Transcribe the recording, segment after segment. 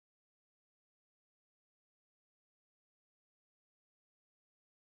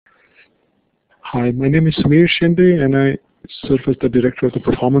Hi, my name is Shende, and I serve as the Director of the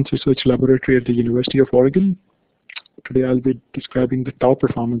Performance Research Laboratory at the University of Oregon. Today I'll be describing the TAU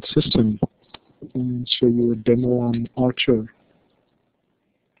performance system and show you a demo on Archer.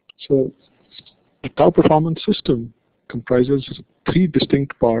 So the TAU performance system comprises three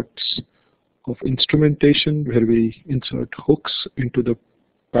distinct parts of instrumentation, where we insert hooks into the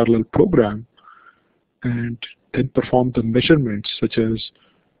parallel program and then perform the measurements, such as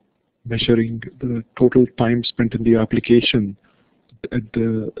measuring the total time spent in the application at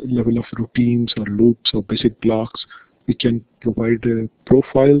the level of routines or loops or basic blocks. We can provide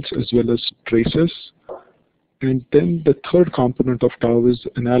profiles as well as traces. And then the third component of TAU is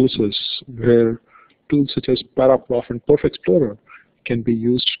analysis, where tools such as Paraprof and Perf Explorer can be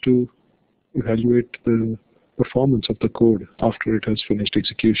used to evaluate the performance of the code after it has finished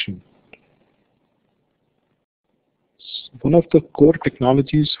execution. One of the core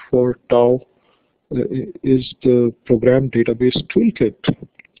technologies for TAU is the Program Database Toolkit,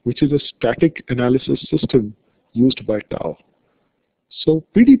 which is a static analysis system used by TAU. So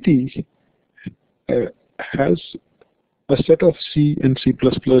PDT has a set of C and C++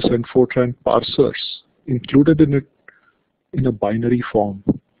 and Fortran parsers included in it in a binary form.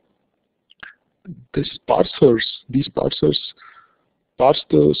 These parsers parse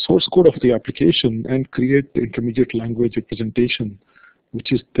the source code of the application and create the intermediate language representation,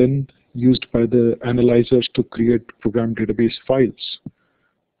 which is then used by the analyzers to create program database files.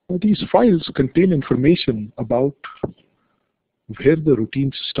 Now, these files contain information about where the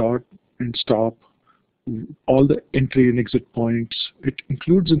routines start and stop, all the entry and exit points. It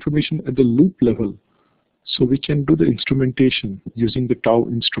includes information at the loop level, so we can do the instrumentation using the TAU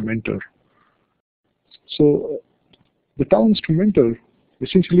instrumenter. So the TAU instrumenter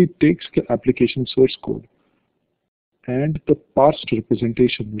essentially takes the application source code and the parsed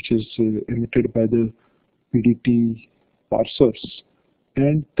representation, which is emitted by the PDT parsers,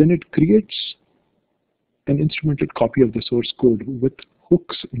 and then it creates an instrumented copy of the source code with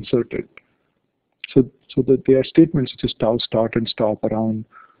hooks inserted. So that there are statements such as TAU start and stop around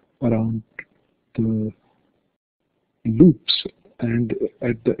the loops and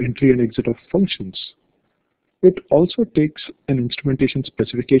at the entry and exit of functions. It also takes an instrumentation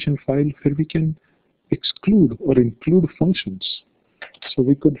specification file where we can exclude or include functions. So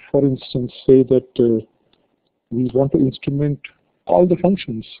we could, for instance, say that we want to instrument all the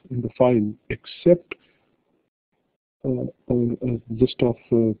functions in the file except a list of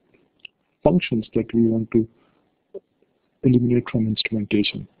functions that we want to eliminate from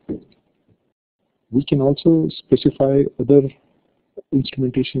instrumentation. We can also specify other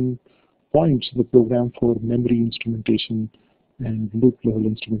instrumentation points in the program for memory instrumentation and loop level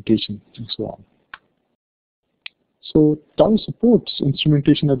instrumentation and so on. So TAU supports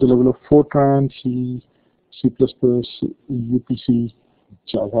instrumentation at the level of Fortran, C, C++, UPC,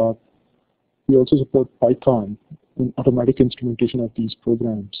 Java. We also support Python in automatic instrumentation of these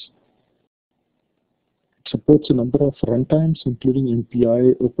programs. It supports a number of runtimes, including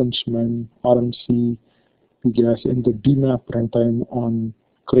MPI, OpenSHMEN, RMC, PGAS, and the DMAP runtime on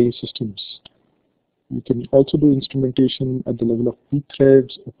Cray systems. We can also do instrumentation at the level of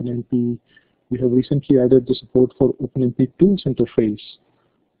pthreads, OpenMP. We have recently added the support for OpenMP tools interface,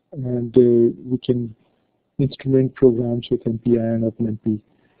 and we can instrument programs with MPI and OpenMP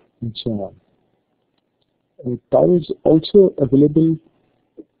and so on. TAU is also available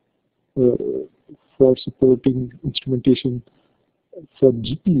for supporting instrumentation for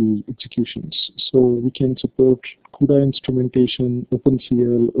GPU executions. So we can support CUDA instrumentation,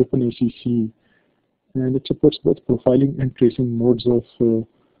 OpenCL, OpenACC, and it supports both profiling and tracing modes of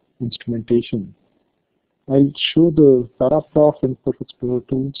instrumentation. I'll show the Paraprof and Perf Explorer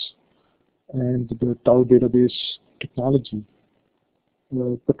tools and the TAU database technology.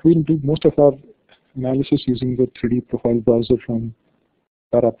 But we'll do most of our analysis using the 3D profile browser from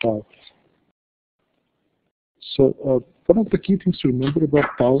Paraprof. So one of the key things to remember about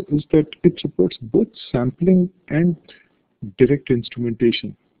TAU is that it supports both sampling and direct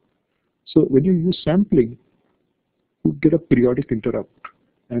instrumentation. So when you use sampling, you get a periodic interrupt,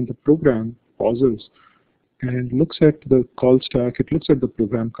 and the program pauses and looks at the call stack, it looks at the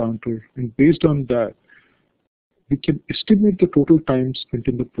program counter, and based on that, we can estimate the total time spent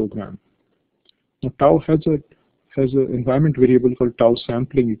in the program. Now TAU has an environment variable called TAU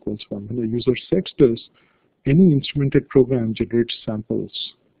sampling equals 1. When the user sets this, any instrumented program generates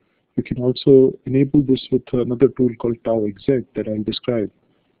samples. You can also enable this with another tool called TAU exec that I'll describe.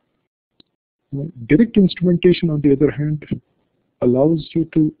 Direct instrumentation, on the other hand, allows you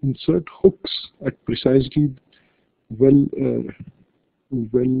to insert hooks at precisely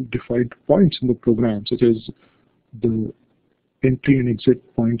well-defined points in the program, such as the entry and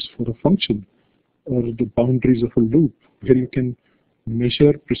exit points for a function, or the boundaries of a loop, where you can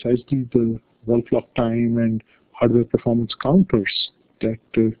measure precisely the wall clock time and hardware performance counters that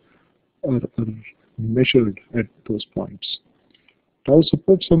are measured at those points. TAU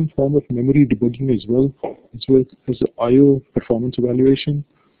supports some form of memory debugging as well as the I/O performance evaluation,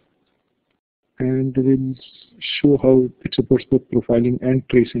 and we'll show how it supports both profiling and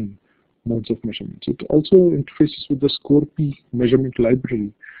tracing modes of measurements. It also interfaces with the ScoreP measurement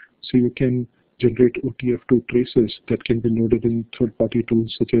library, so you can generate OTF2 traces that can be loaded in third-party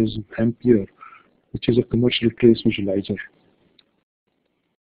tools such as Ampere, which is a commercial trace visualizer.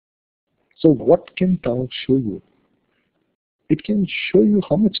 So what can TAU show you? It can show you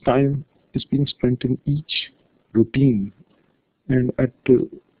how much time is being spent in each routine and at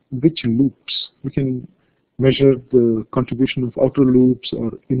which loops. We can measure the contribution of outer loops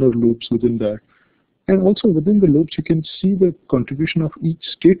or inner loops within that. And also within the loops, you can see the contribution of each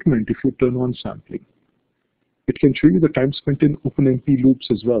statement if you turn on sampling. It can show you the time spent in OpenMP loops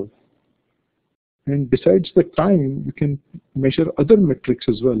as well. And besides the time, you can measure other metrics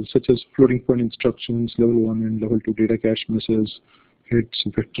as well, such as floating point instructions, level 1 and level 2 data cache misses, hits,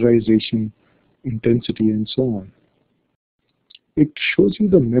 vectorization, intensity, and so on. It shows you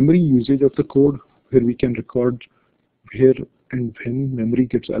the memory usage of the code, where we can record where and when memory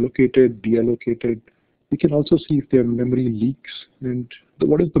gets allocated, deallocated. We can also see if there are memory leaks and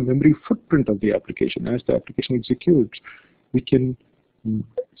what is the memory footprint of the application. As the application executes, we can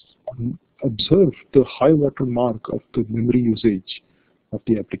observe the high water mark of the memory usage of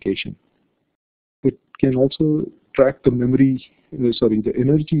the application. It can also track the the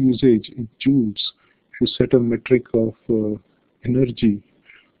energy usage in joules. If you set a metric of energy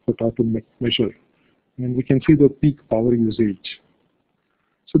for TAU to measure, and we can see the peak power usage.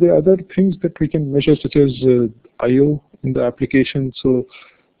 So there are other things that we can measure, such as I/O in the application. So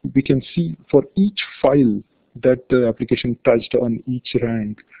we can see for each file that the application touched on each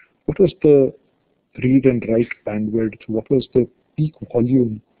rank, what was the read and write bandwidth, what was the peak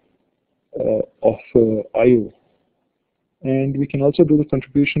volume of I/O. And we can also do the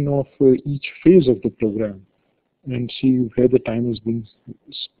contribution of each phase of the program and see where the time has been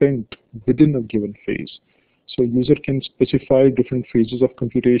spent within a given phase. So user can specify different phases of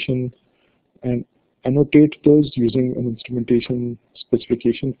computation and annotate those using an instrumentation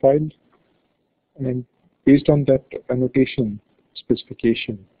specification file. And based on that annotation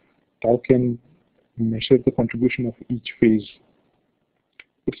specification, TAU can measure the contribution of each phase.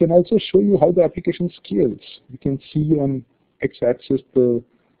 It can also show you how the application scales. You can see on x-axis the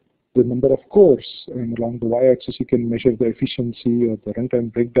number of cores, and along the y-axis you can measure the efficiency or the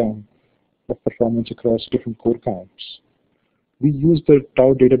runtime breakdown of performance across different core counts. We use the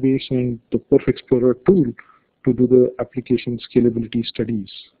TAU database and the Perf Explorer tool to do the application scalability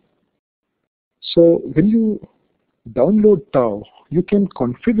studies. So when you download TAU, you can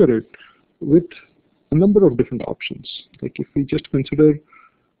configure it with a number of different options. Like if we just consider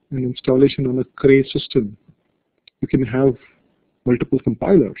an installation on a Cray system, you can have multiple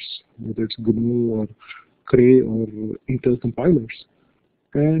compilers, whether it's GNU or Cray or Intel compilers.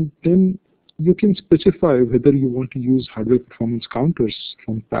 And then you can specify whether you want to use hardware performance counters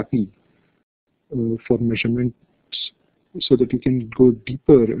from PAPI for measurements, so that you can go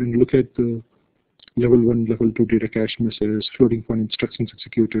deeper and look at the level 1, level 2 data cache misses, floating point instructions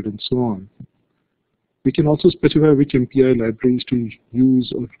executed, and so on. We can also specify which MPI libraries to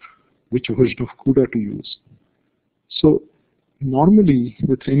use or which version of CUDA to use. So normally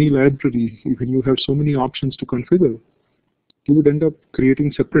with any library, when you have so many options to configure, you would end up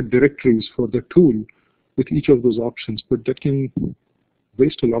creating separate directories for the tool with each of those options, but that can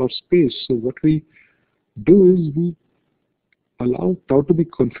waste a lot of space. So what we do is we allow TAU to be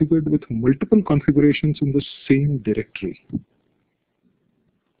configured with multiple configurations in the same directory.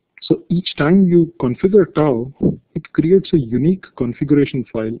 So each time you configure TAU, it creates a unique configuration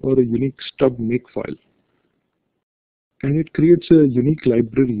file or a unique stub make file. And it creates a unique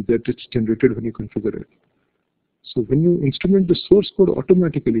library that it's generated when you configure it. So when you instrument the source code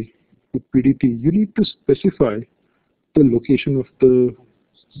automatically with PDT, you need to specify the location of the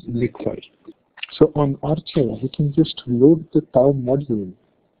make file. So on Archer, we can just load the TAU module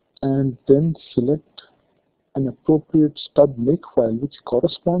and then select an appropriate stub make file which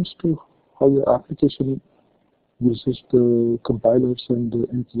corresponds to how your application uses the compilers and the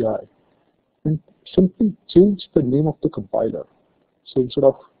MPI, and simply change the name of the compiler. So instead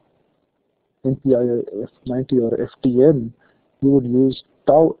of MPI F90 or FTM, you would use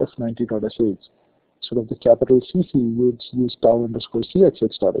TAU F90.sh. Instead of the capital CC, you'd use tau underscore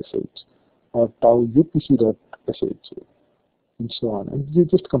cxx.sh or tau upc.sh and so on. And you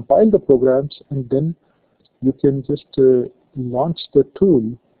just compile the programs, and then you can just launch the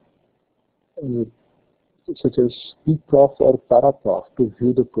tool such as pprof or paraprof to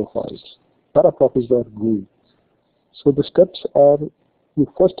view the profiles. Paraprof is our GUI. So the steps are,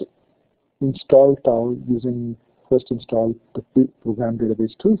 you first install tau using, first install the program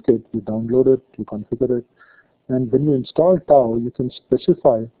database toolkit, you download it, you configure it, and when you install tau, you can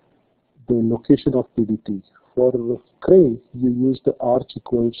specify the location of PDT. For Cray, you use the arch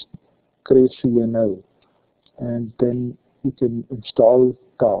equals Cray CNL, and then you can install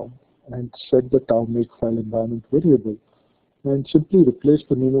tau and set the tau makefile environment variable, and simply replace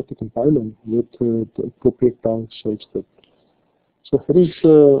the name of the compiler with the appropriate tau shell script. So here is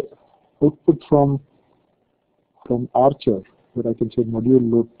the output from Archer, where I can say module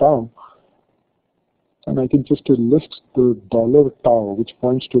load tau, and I can just list the $tau, which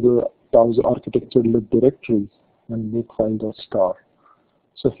points to the tau's architecture lib directory, and makefile.star.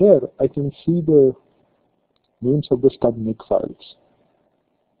 So here I can see the names of the stub makefiles.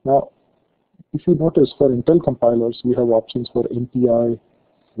 Now, if you notice, for Intel compilers, we have options for MPI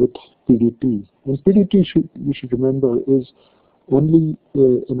with PDT. And PDT, you should remember, is only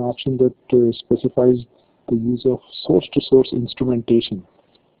an option that specifies the use of source-to-source instrumentation.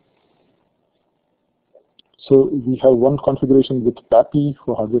 So we have one configuration with PAPI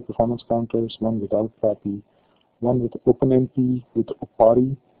for hardware performance counters, one without PAPI, one with OpenMP with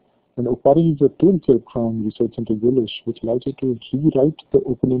OPARI. And OPARI is a toolkit from Research Center Gulish, which allows you to rewrite the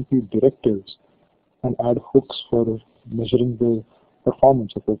OpenMP directives and add hooks for measuring the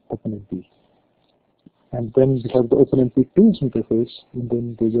performance of OpenMP. And then we have the OpenMP tools interface, and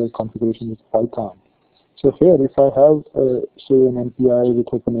then there's a configuration with Python. So here, if I have, say, an MPI with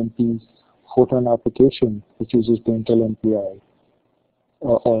OpenMP Photon application, which uses the Intel MPI,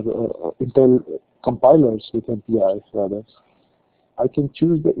 or Intel compilers with MPI, rather, I can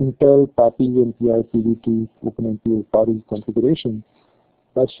choose the Intel PAPI MPI PDT OpenMP OPARI configuration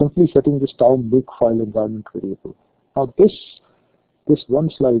by simply setting this tau makefile environment variable. Now this one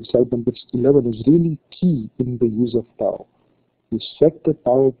slide number 11, is really key in the use of tau. You set the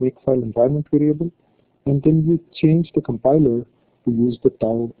tau makefile environment variable, and then you change the compiler to use the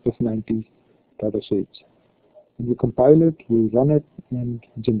tau f90.sh. And you compile it, you run it, and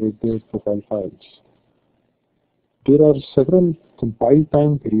generate the profile files. There are several compile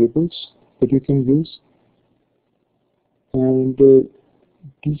time variables that you can use, and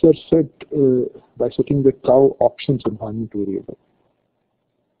these are set by setting the tau options environment variable.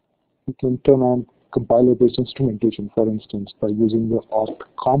 You can turn on compiler-based instrumentation, for instance, by using the opt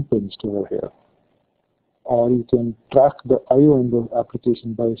comp installer here. Or you can track the I/O in the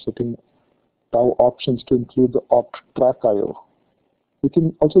application by setting tau options to include the opt track I/O. You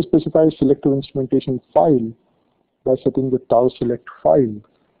can also specify a selective instrumentation file by setting the tau select file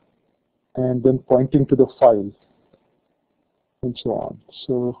and then pointing to the file, and so on.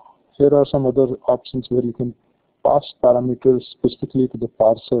 So here are some other options where you can pass parameters specifically to the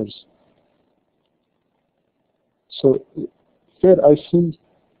parsers. So here I see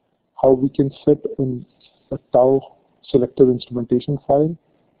how we can set in a tau selective instrumentation file,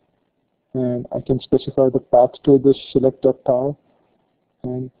 and I can specify the path to this select.tau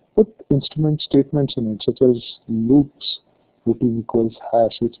and put instrument statements in it, such as loops routine equals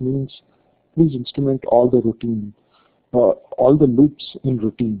hash, which means please instrument all the routine, all the loops in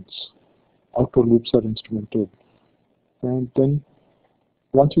routines. Outer loops are instrumented. And then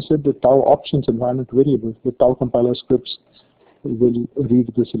once you set the tau options environment variable, the tau compiler scripts will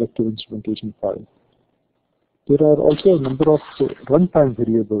read the selective instrumentation file. There are also a number of runtime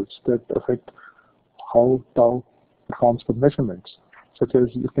variables that affect how tau performs the measurements, such as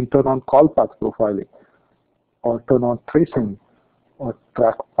you can turn on call path profiling, or turn on tracing, or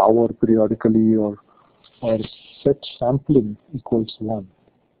track power periodically, or set sampling equals 1.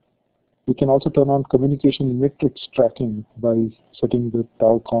 We can also turn on communication metrics tracking by setting the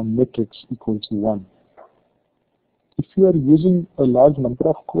tau-com metrics equals 1. If you are using a large number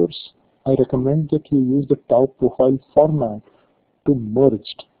of cores, I recommend that you use the tau profile format to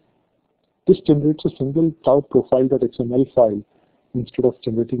merged. This generates a single tau profile.xml file instead of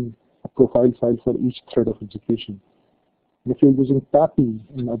generating a profile file for each thread of execution. And if you're using PAPI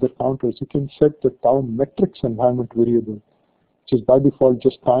and other counters, you can set the tau metrics environment variable, which is by default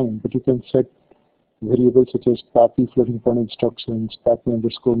just time, but you can set variables such as PAPI floating point instructions, PAPI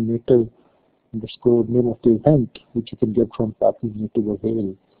underscore native underscore name of the event, which you can get from PAPI native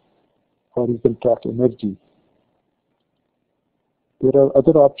avail, or you can track energy. There are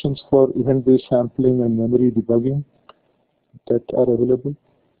other options for event-based sampling and memory debugging that are available.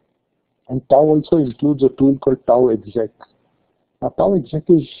 And TAU also includes a tool called TAU exec. Now, TAU exec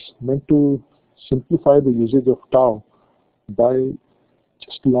is meant to simplify the usage of TAU by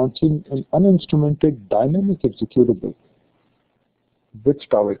just launching an uninstrumented dynamic executable with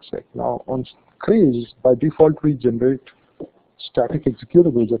TAU exec. Now, on Craze, by default, we generate static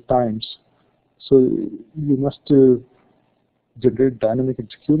executables at times. So you must generate dynamic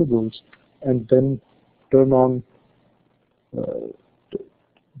executables and then turn on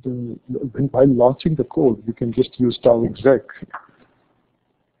while launching the code, you can just use TAU exec.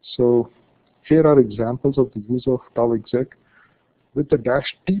 So here are examples of the use of TAU exec. With the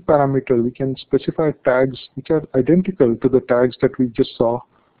 -t parameter, we can specify tags which are identical to the tags that we just saw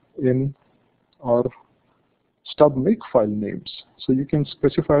in our stub makefile names. So you can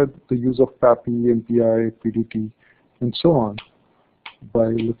specify the use of PAPI, MPI, PDT, and so on by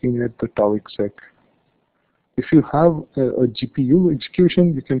looking at the TAU exec. If you have a GPU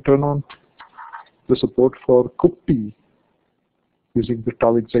execution, you can turn on the support for cookt using the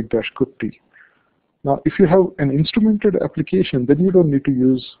TAU exec-cookt. Now, if you have an instrumented application, then you don't need to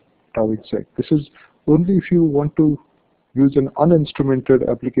use TAU exec. This is only if you want to use an uninstrumented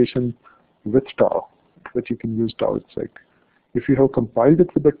application with TAU that you can use TAU exec. If you have compiled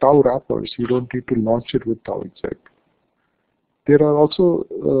it with the TAU wrappers, you don't need to launch it with TAU exec. There are also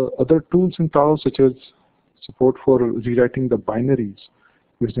other tools in TAU, such as support for rewriting the binaries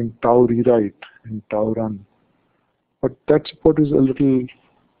using TAU rewrite and TAU run. But that support is a little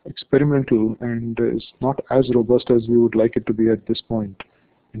experimental and is not as robust as we would like it to be at this point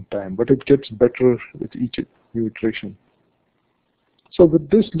in time, but it gets better with each new iteration. So with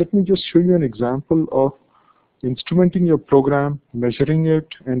this, let me just show you an example of instrumenting your program, measuring it,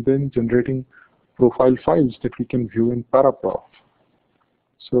 and then generating profile files that we can view in Paraprof.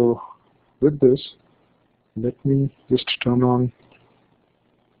 So with this, let me just turn on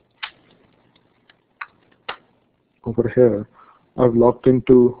over here. I have logged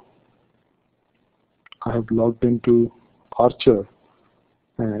into Archer,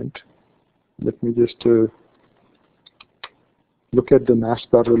 and let me just look at the NAS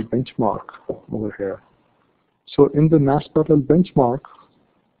parallel benchmark over here. So in the NAS parallel benchmark,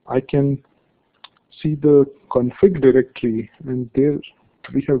 I can see the config directory, and there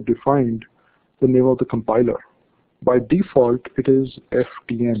we have defined the name of the compiler. By default, it is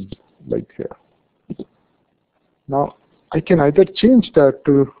FTN, like here. Now, I can either change that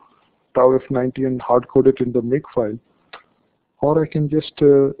to TAU F90 and hardcode it in the makefile, or I can just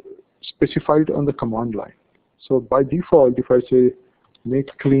specify it on the command line. So by default, if I say make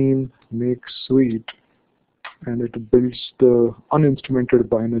clean, make sweet, and it builds the uninstrumented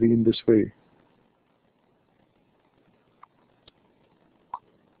binary in this way.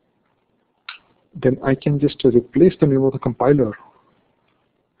 Then I can just replace the name of the compiler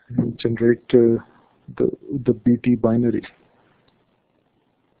and generate the BT binary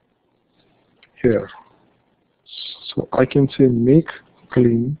here. So I can say make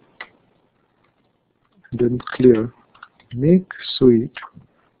clean, then clear, make sweet,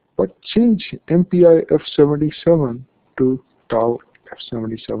 but change MPI F77 to TAU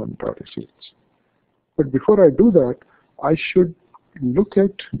F77.sh. But before I do that, I should look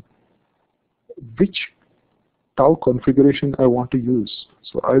at which TAU configuration I want to use.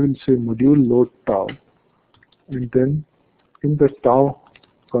 So I will say module load TAU, and then in the TAU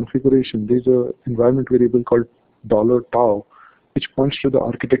configuration, there's an environment variable called $TAU, which points to the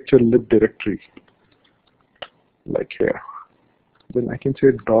architecture lib directory, like here. Then I can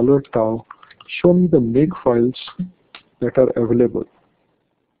say $TAU, show me the makefiles that are available.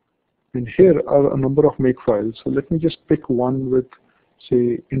 And here are a number of makefiles. So let me just pick one with,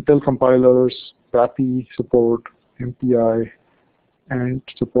 say, Intel compilers, PAPI support, MPI, and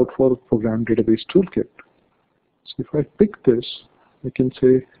support for program database toolkit. So if I pick this, I can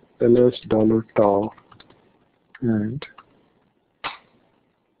say ls$TAU, and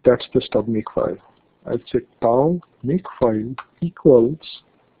that's the stub makefile. I'll say TAU makefile equals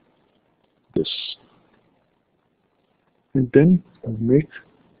this, and then make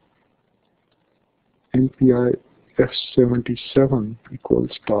MPI F77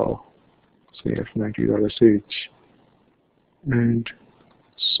 equals TAU, say F90.sh, and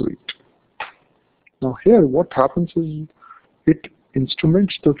sweet. Now here what happens is it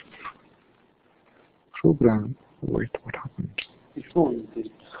instruments the program. Wait, what happened? Before you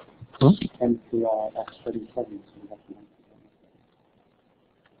did MPI F37.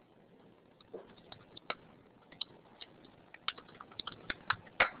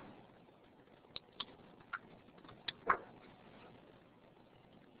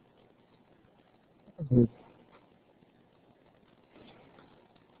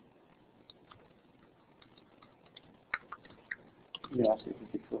 Yeah, I see the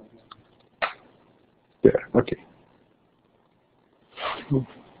picture. There, okay.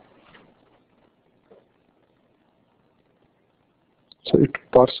 So it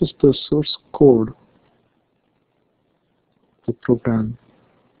parses the source code, the program,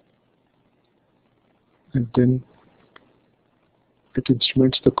 and then it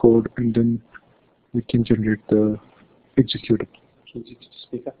instruments the code, and then we can generate the executable. Can you just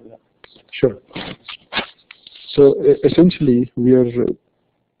speak up a bit? Sure. So essentially, we are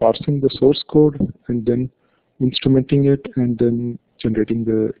parsing the source code and then instrumenting it and then generating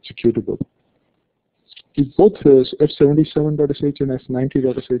the executable. If both F77.sh and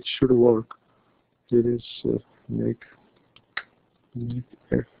F90.sh should work, there is make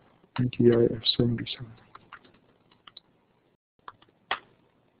F90i F77.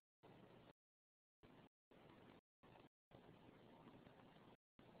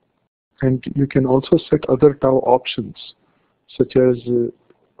 And you can also set other TAU options, such as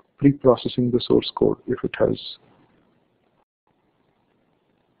pre-processing the source code if it has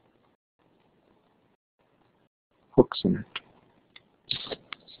hooks in it.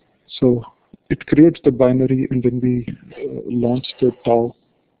 So it creates the binary, and then we launch the TAU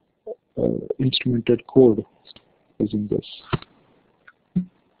instrumented code using this.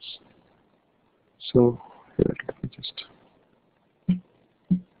 So here, let me just.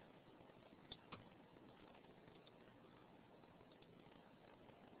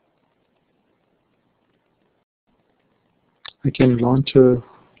 I can launch a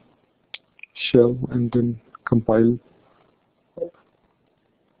shell and then compile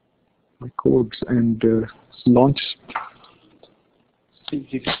my codes and launch.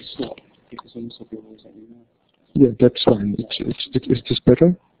 You just swap because I'm so people say you know. Yeah, that's fine. Is this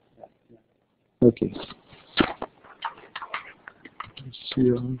better? Yeah, yeah. Okay. Let's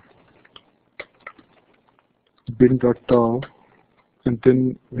see. Build.tau, and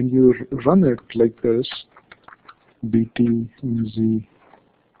then when you run it like this, bt mz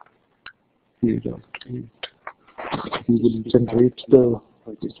 8.8, we will generate the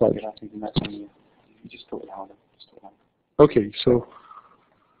file. You just talk louder. Okay, so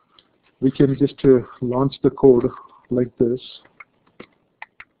we can just launch the code like this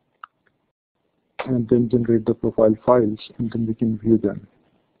and then generate the profile files, and then we can view them.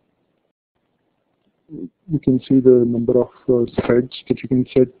 You can see the number of threads that you can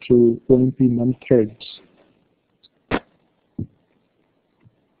set to OMP num threads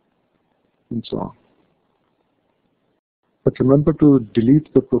and so on. But remember to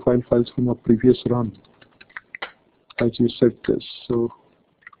delete the profile files from a previous run as you set this. So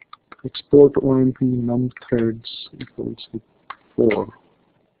export OMP num threads equals 4.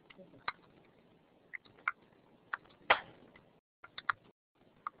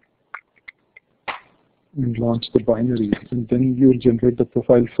 And launch the binary, and then you will generate the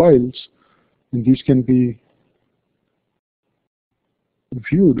profile files, and these can be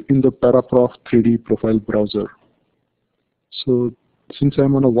viewed in the Paraprof 3D profile browser. So since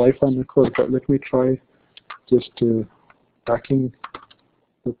I'm on a Wi-Fi network, let me try just packing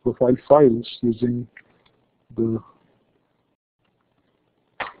the profile files using the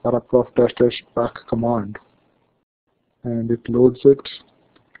paraprof-pack command, and it loads it.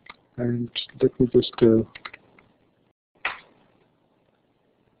 And let me just go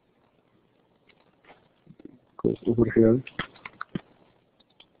over here.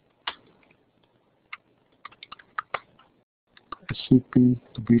 scp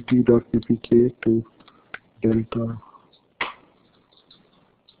bt.ppk to delta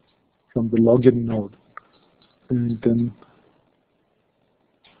from the login node, and then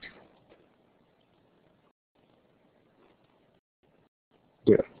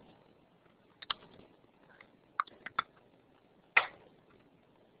there.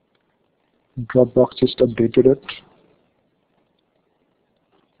 Dropbox just updated it,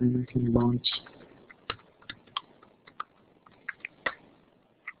 and we can launch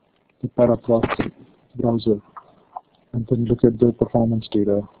the Paraprof browser and then look at the performance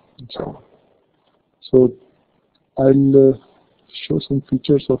data and so on. So I'll show some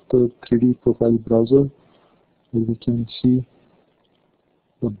features of the 3D profile browser where we can see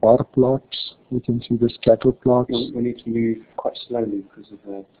the bar plots, we can see the scatter plots. We need to move quite slowly because of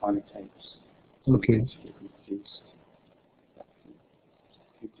the time it takes. Okay.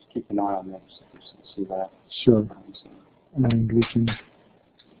 Just keep an eye on this to see that. Sure. And we can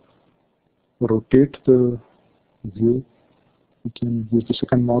rotate the view. We can use the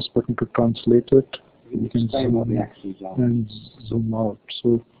second mouse button to translate it. We can zoom in and zoom out.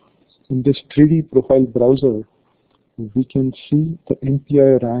 So in this 3D profile browser, we can see the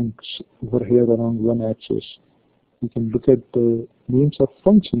MPI ranks over here along one axis. We can look at the names of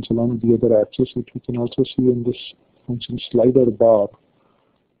functions along the other axis, which we can also see in this function slider bar.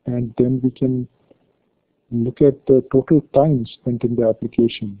 And then we can look at the total time spent in the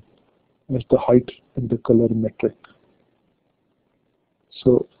application as the height and the color metric.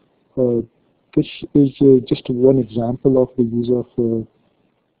 So this is just one example of the use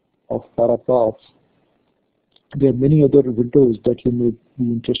of Paraprof. There are many other windows that you may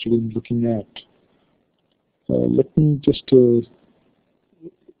be interested in looking at. Let me just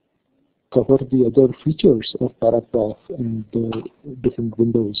cover the other features of Paraprof and the different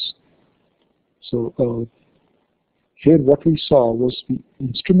windows. So here what we saw was we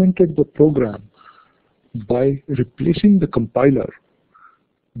instrumented the program by replacing the compiler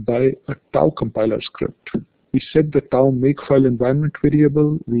by a TAU compiler script. We set the TAU makefile environment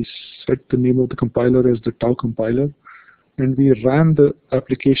variable, we set the name of the compiler as the TAU compiler, and we ran the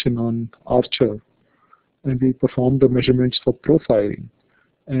application on Archer, and we performed the measurements for profiling,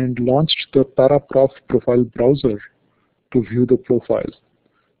 and launched the Paraprof profile browser to view the profile.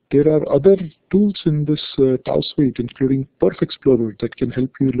 There are other tools in this TAU suite, including Perf Explorer, that can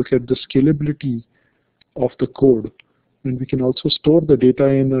help you look at the scalability of the code. And we can also store the data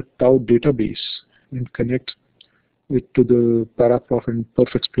in a TAU database and connect it to the Paraprof and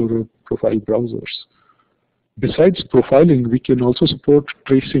Perf Explorer profile browsers. Besides profiling, we can also support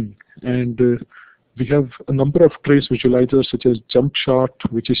tracing, and we have a number of trace visualizers such as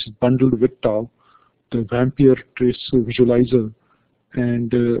JumpShot, which is bundled with TAU, the Vampire trace visualizer,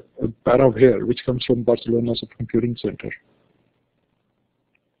 and Paravere, which comes from Barcelona Computing Center.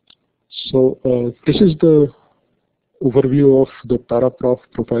 So this is the overview of the Paraprof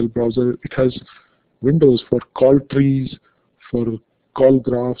profile browser. It has windows for call trees, for call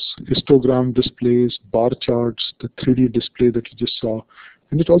graphs, histogram displays, bar charts, the 3D display that you just saw.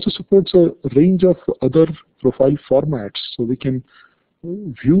 And it also supports a range of other profile formats. So we can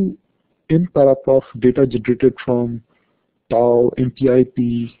view in Paraprof data generated from TAU,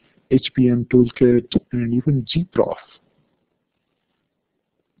 MPIP, HPM toolkit, and even gprof.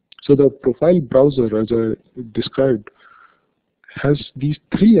 So the profile browser, as I described, has these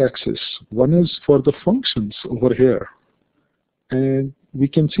three axes. One is for the functions over here, and we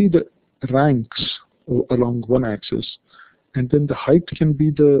can see the ranks along one axis, and then the height can be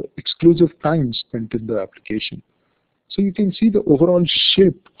the exclusive time spent in the application. So you can see the overall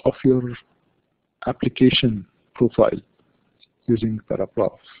shape of your application profile using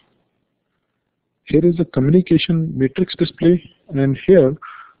Paraprof. Here is a communication matrix display, and here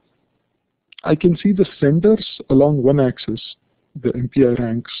I can see the senders along one axis, the MPI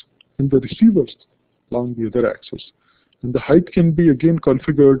ranks, and the receivers along the other axis. And the height can be again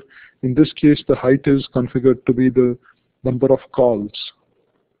configured. In this case, the height is configured to be the number of calls.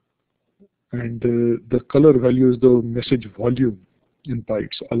 And the color value is the message volume in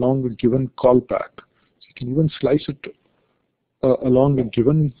bytes along a given callback. So you can even slice it along a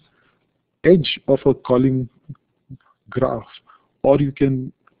given edge of a calling graph, or you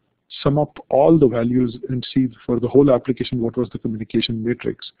can sum up all the values and see for the whole application what was the communication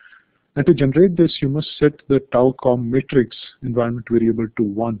matrix. And to generate this, you must set the TAUCOM matrix environment variable to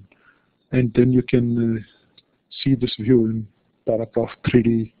 1, and then you can see this view in Paraprof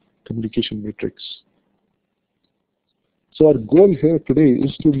 3D communication matrix. So our goal here today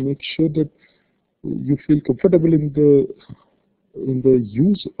is to make sure that you feel comfortable in the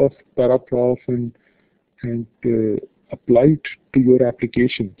use of Paraprof and apply it to your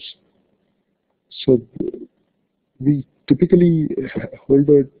applications. So we typically hold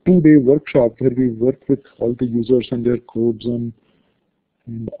a 2-day workshop where we work with all the users and their codes and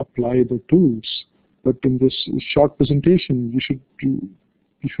apply the tools. But in this short presentation, you should be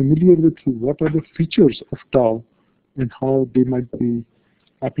familiar with what are the features of TAU and how they might be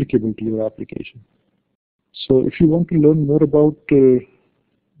applicable to your application. So if you want to learn more about the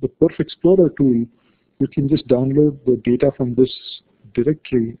Perf Explorer tool, you can just download the data from this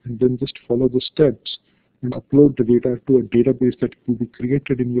directory and then just follow the steps and upload the data to a database that will be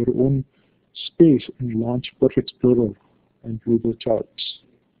created in your own space and launch Perf Explorer and view the charts.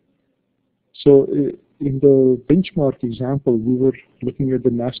 So in the benchmark example, we were looking at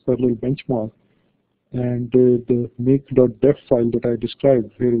the NAS parallel benchmark and the make.def file that I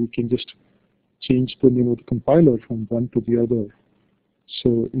described, where we can just change the name of the compiler from one to the other.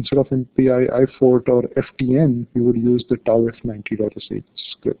 So instead of MPI ifort or FTN, we would use the TAU F90.sh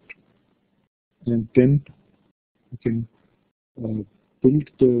script. And then we can build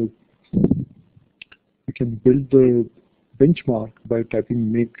the benchmark by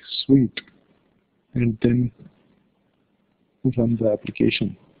typing make suite and then run the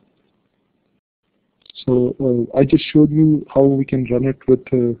application. So I just showed you how we can run it with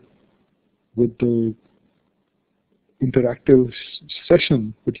the interactive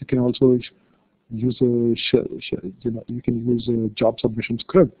session, but you can also use you can use a job submission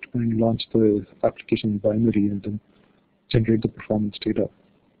script and launch the application binary and then generate the performance data.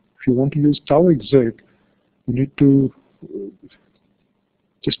 If you want to use TAU exec, you need to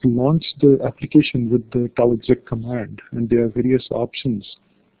just launch the application with the TAU exec command, and there are various options.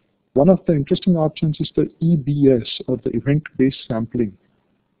 One of the interesting options is the EBS, or the event-based sampling.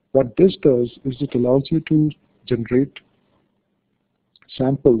 What this does is it allows you to generate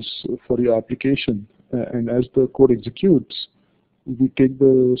samples for your application, and as the code executes, we take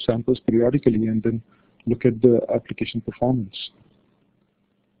the samples periodically and then look at the application performance.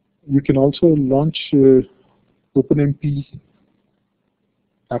 You can also launch OpenMP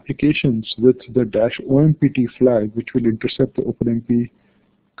applications with the -OMPT flag, which will intercept the OpenMP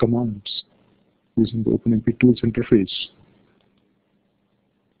commands using the OpenMP tools interface.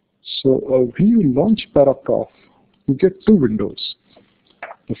 So when you launch Paraprof, you get two windows.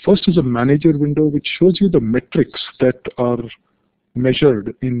 The first is a manager window, which shows you the metrics that are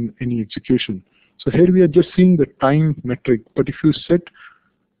measured in any execution. So here we are just seeing the time metric, but if you set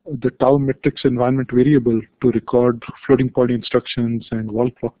the TAU metrics environment variable to record floating point instructions and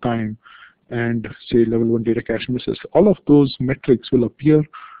wall clock time and say level 1 data cache misses, all of those metrics will appear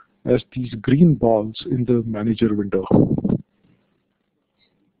as these green balls in the manager window.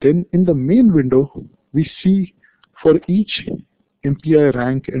 Then in the main window, we see for each MPI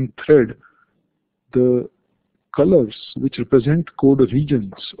rank and thread the colors which represent code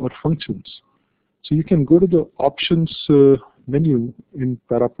regions or functions. So you can go to the options menu in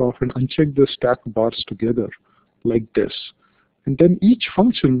Paraprof and uncheck the stack bars together like this. And then each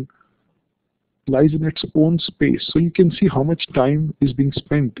function lies in its own space, so you can see how much time is being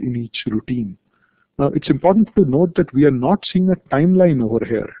spent in each routine. Now it's important to note that we are not seeing a timeline over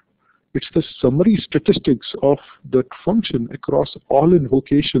here. It's the summary statistics of that function across all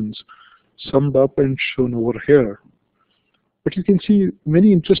invocations summed up and shown over here. But you can see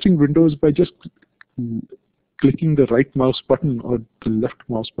many interesting windows by just clicking the right mouse button or the left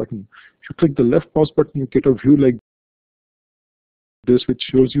mouse button. If you click the left mouse button, you get a view like this, which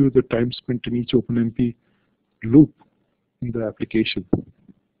shows you the time spent in each OpenMP loop in the application.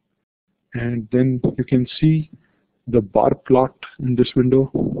 And then you can see the bar plot in this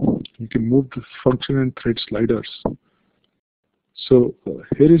window. You can move the function and thread sliders. So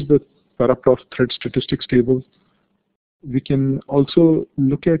here is the Paraprof thread statistics table. We can also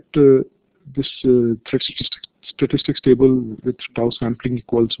look at this thread statistics table with TAU sampling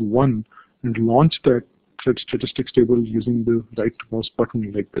equals 1 and launch that thread statistics table using the right mouse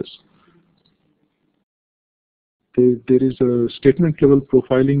button like this. There is a statement level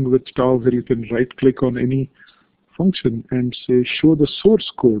profiling with TAU where you can right click on any function and say show the source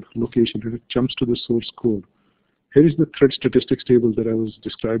code location, and it jumps to the source code. Here is the thread statistics table that I was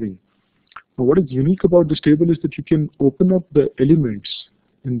describing. Now what is unique about this table is that you can open up the elements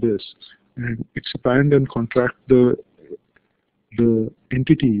in this and expand and contract the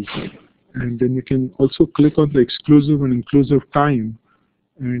entities, and then you can also click on the exclusive and inclusive time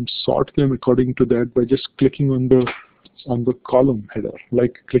and sort them according to that by just clicking on the column header,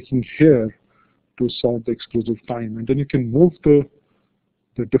 like clicking here to sort the exclusive time, and then you can move the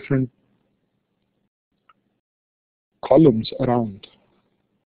different columns around.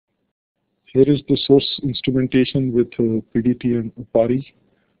 Here is the source instrumentation with PDT and UPARI,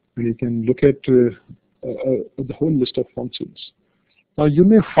 and you can look at the whole list of functions. Now you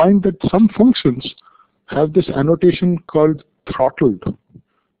may find that some functions have this annotation called throttled.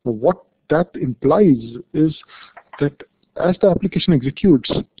 Now, what that implies is that as the application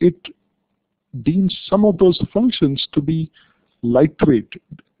executes, it deems some of those functions to be lightweight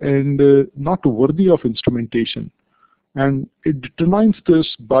and not worthy of instrumentation. And it determines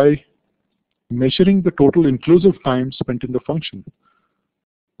this by measuring the total inclusive time spent in the function.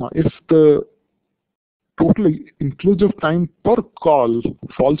 Now, if the total inclusive time per call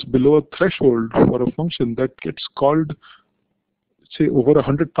falls below a threshold for a function that gets called, say, over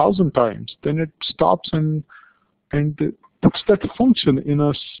 100,000 times, then it stops and puts that function in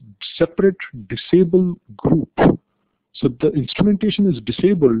a separate disable group. So the instrumentation is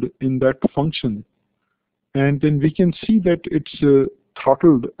disabled in that function, and then we can see that it's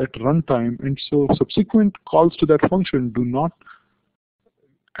throttled at runtime, and so subsequent calls to that function do not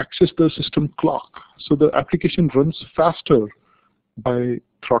access the system clock. So the application runs faster by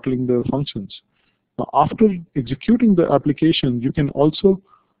throttling the functions. Now, after executing the application, you can also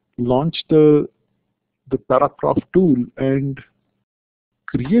launch the paraprof tool and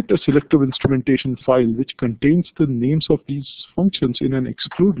create a selective instrumentation file which contains the names of these functions in an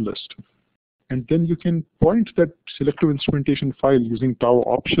exclude list. And then you can point that selective instrumentation file using TAU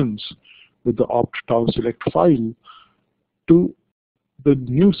options with the opt TAU select file to the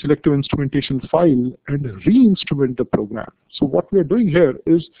new selective instrumentation file and re-instrument the program. So what we are doing here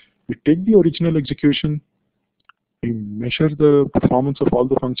is we take the original execution, we measure the performance of all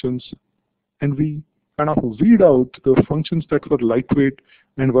the functions, and we kind of weed out the functions that were lightweight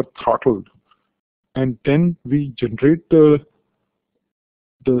and were throttled. And then we generate the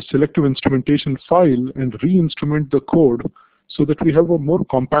selective instrumentation file and re-instrument the code so that we have a more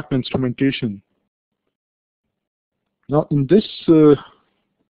compact instrumentation. Now in this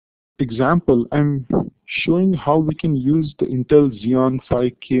example, I'm showing how we can use the Intel Xeon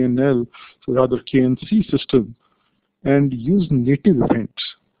Phi KNL, so rather KNC system, and use native events.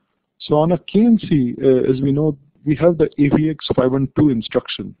 So on a KNC, as we know, we have the AVX512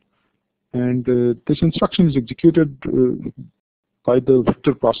 instruction, and this instruction is executed by the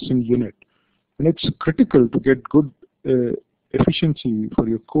vector processing unit, and it's critical to get good efficiency for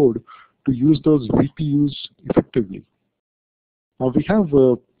your code to use those VPUs effectively. Now we have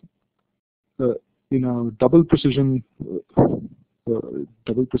in a double precision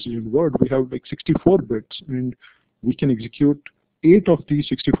word, we have like 64 bits, and we can execute 8 of these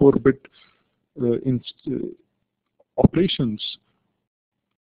 64-bit operations,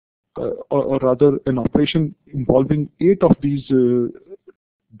 or rather an operation involving 8 of these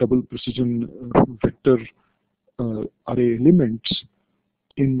double precision vector array elements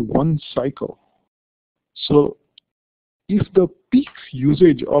in one cycle. So if the peak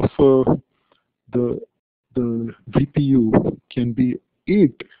usage of the VPU can be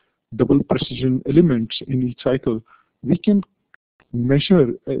 8 double precision elements in each cycle, we can measure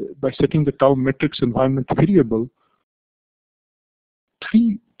by setting the tau matrix environment variable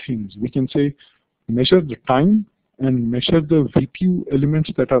 3 things. We can say measure the time and measure the VPU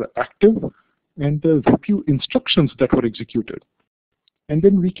elements that are active and the VPU instructions that were executed. And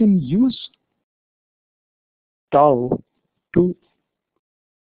then we can use tau to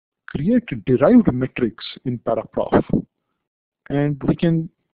create derived metrics in paraprof. And we can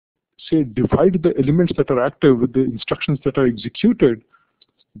say divide the elements that are active with the instructions that are executed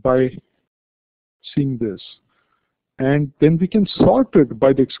by seeing this. And then we can sort it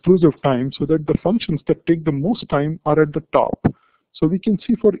by the exclusive time so that the functions that take the most time are at the top. So we can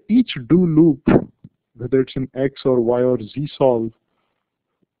see for each do loop, whether it's in X or Y or Z solve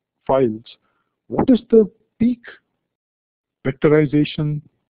files, what is the peak vectorization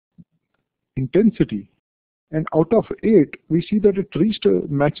intensity. And out of 8, we see that it reached a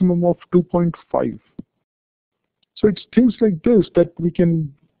maximum of 2.5. So it's things like this that we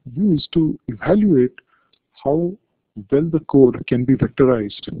can use to evaluate how well the code can be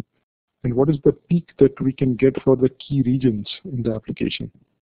vectorized and what is the peak that we can get for the key regions in the application.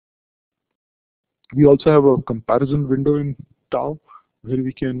 We also have a comparison window in TAU where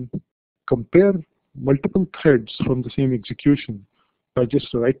we can compare multiple threads from the same execution by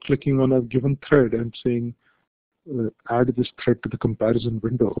just right-clicking on a given thread and saying add this thread to the comparison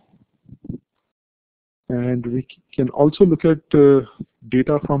window. And we can also look at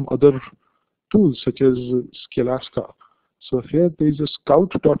data from other tools such as Scalaska. So here there is a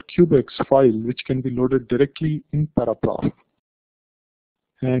scout.cubex file which can be loaded directly in paraprof.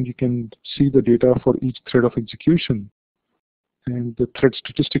 And you can see the data for each thread of execution and the thread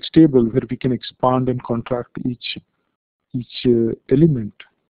statistics table where we can expand and contract each element.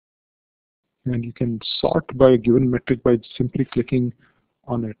 And you can sort by a given metric by simply clicking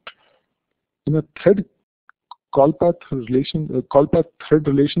on it. In a thread callpath thread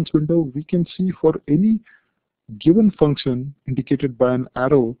relations window, we can see for any given function indicated by an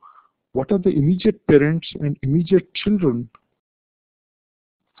arrow, what are the immediate parents and immediate children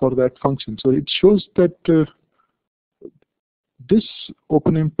for that function. So it shows that this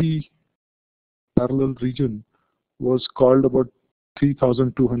OpenMP parallel region was called about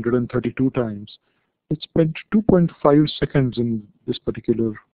 3,232 times. It spent 2.5 seconds in this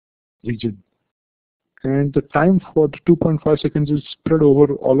particular region. And the time for the 2.5 seconds is spread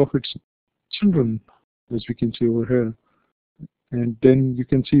over all of its children, as we can see over here. And then you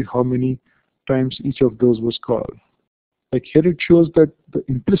can see how many times each of those was called. Like here it shows that the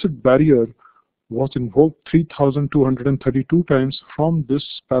implicit barrier was invoked 3,232 times from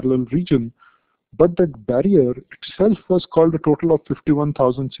this parallel region, but that barrier itself was called a total of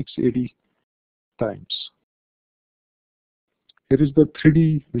 51,680 times. Here is the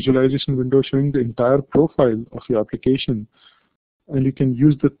 3D visualization window showing the entire profile of your application, and you can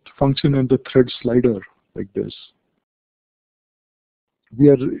use the function and the thread slider like this. We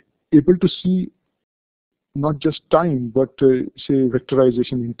are able to see not just time, but say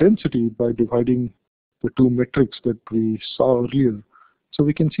vectorization intensity by dividing the two metrics that we saw earlier. So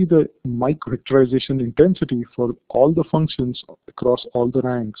we can see the mic vectorization intensity for all the functions across all the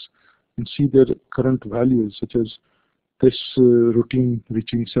ranks and see their current values, such as this routine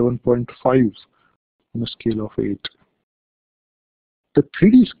reaching 7.5 on a scale of 8. The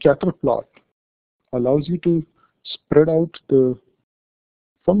 3D scatter plot allows you to spread out the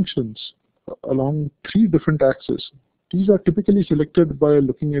functions along 3 different axes. These are typically selected by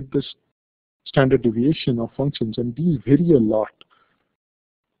looking at this standard deviation of functions, and these vary a lot.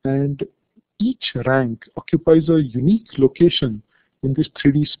 And each rank occupies a unique location in this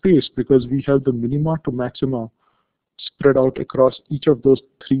 3D space because we have the minima to maxima spread out across each of those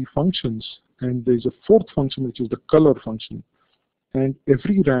 3 functions. And there's a 4th function, which is the color function. And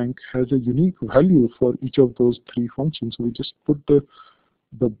every rank has a unique value for each of those 3 functions. So we just put the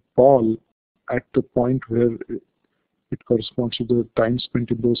ball at the point where it corresponds to the time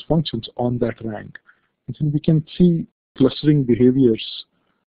spent in those functions on that rank. And then we can see clustering behaviors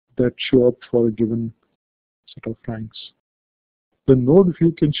that show up for a given set of ranks. The node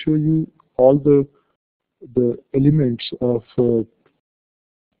view can show you all the elements of the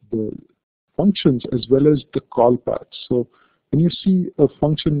functions as well as the call paths. So when you see a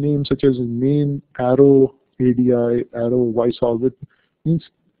function name such as main arrow ADI arrow ysolve, it means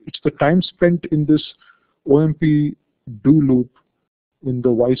it's the time spent in this OMP do loop in the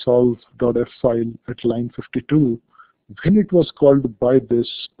ysolve.f file at line 52 when it was called by this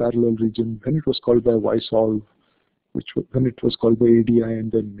parallel region, when it was called by ysolve, when it was called by ADI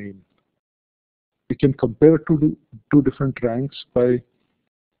and then main. We can compare two different ranks by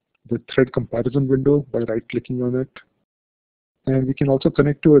the thread comparison window by right-clicking on it. And we can also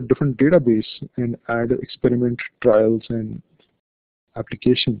connect to a different database and add experiment trials and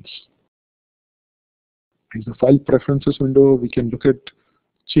applications. In the file preferences window, we can look at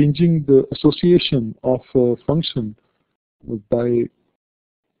changing the association of a function by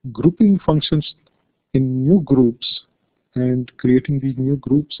grouping functions in new groups and creating these new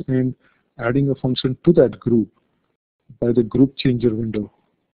groups and adding a function to that group by the group changer window.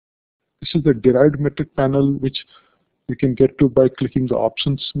 This is the derived metric panel, which you can get to by clicking the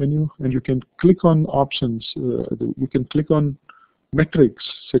options menu, and you can click on options. You can click on metrics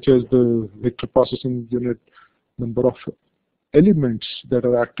such as the vector processing unit, number of elements that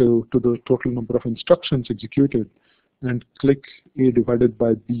are active to the total number of instructions executed, and click A divided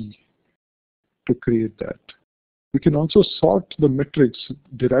by B to create that. We can also sort the metrics,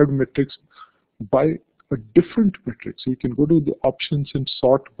 derived metrics, by a different metric. So you can go to the options and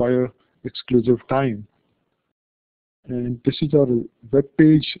sort by a exclusive time. And this is our web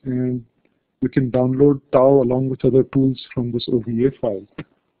page, and you can download TAU along with other tools from this OVA file.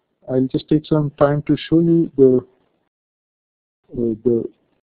 I'll just take some time to show you the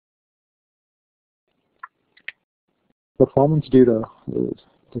performance data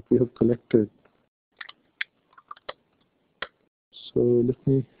that we have collected. So let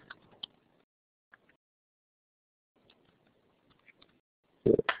me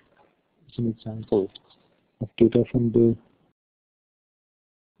as an example of data from the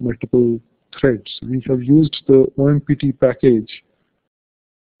multiple threads. We have used the OMPT package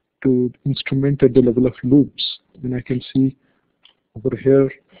to instrument at the level of loops, and I can see over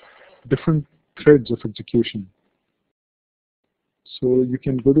here different threads of execution. So you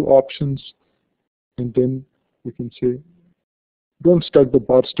can go to options, and then you can say, don't stack the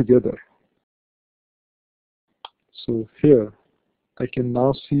bars together. So here I can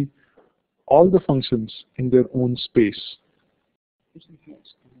now see all the functions in their own space.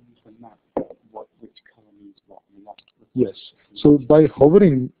 Yes. So by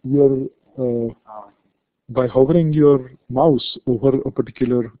hovering your mouse over a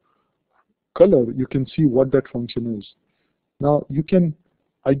particular color, you can see what that function is. Now you can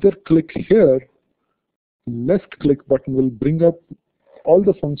either click here, left click button will bring up all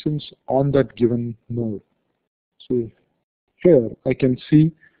the functions on that given node. So here I can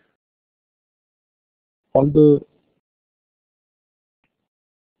see all the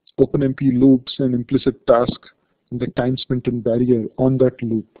OpenMP loops and implicit task and the time spent in barrier on that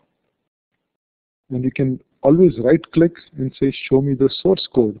loop. And you can always right click and say show me the source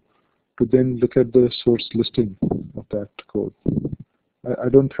code to then look at the source listing of that code. I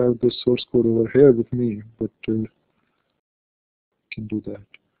don't have the source code over here with me, but can do that.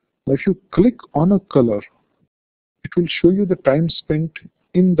 Now if you click on a color, it it will show you the time spent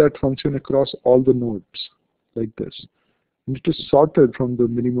in that function across all the nodes, like this. And it is sorted from the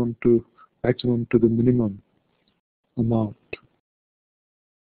minimum to maximum to the minimum amount.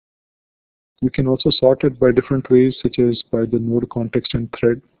 You can also sort it by different ways, such as by the node context and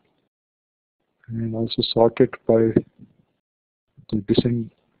thread, and also sort it by the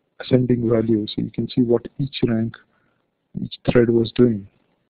ascending value, so you can see what each rank, each thread was doing.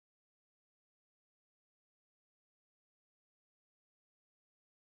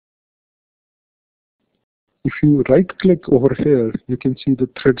 If you right-click over here, you can see the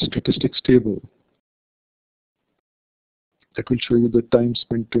thread statistics table. That will show you the time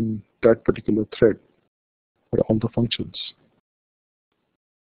spent in that particular thread for all the functions.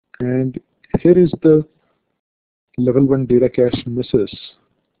 And here is the level 1 data cache misses.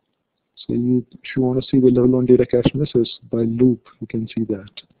 So if you want to see the level 1 data cache misses by loop, you can see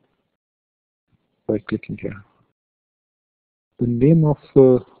that by clicking here. The name of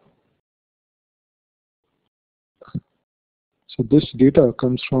so this data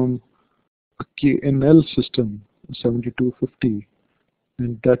comes from a KNL system 7250,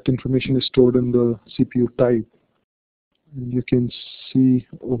 and that information is stored in the CPU type. And you can see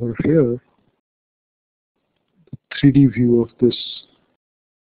over here the 3D view of this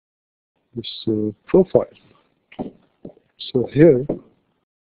profile. So here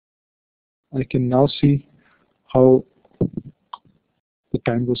I can now see how the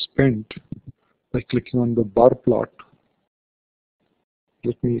time was spent by clicking on the bar plot.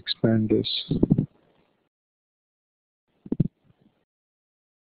 Let me expand this.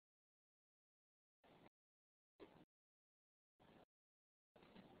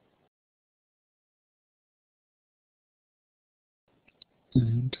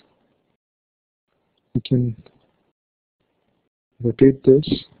 And we can rotate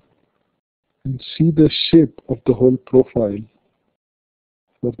this and see the shape of the whole profile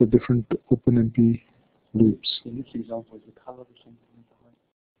of the different OpenMP loops. In this example, is the color the same thing as the height?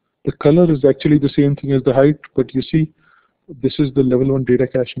 The color is actually the same thing as the height, but you see, this is the level 1 data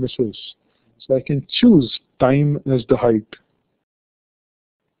cache misses. So I can choose time as the height,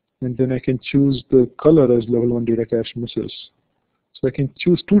 and then I can choose the color as level 1 data cache misses. So I can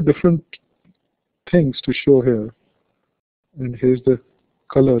choose two different things to show here, and here's the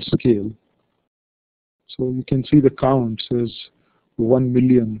color scale. So you can see the counts as 1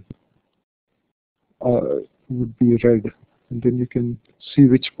 million would be red, and then you can see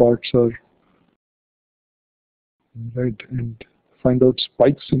which parts are red and find out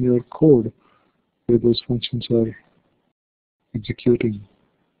spikes in your code where those functions are executing.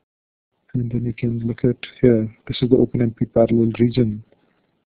 And then you can look at here, this is the OpenMP parallel region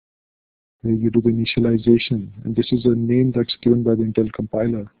where you do the initialization, and this is a name that's given by the Intel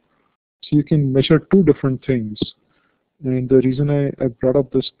compiler. So you can measure two different things. And the reason I brought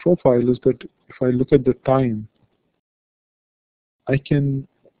up this profile is that if I look at the time, I can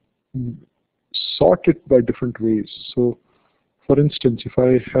sort it by different ways. So for instance, if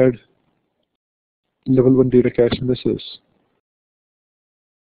I had level 1 data cache misses,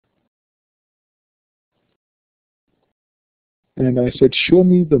 and I said show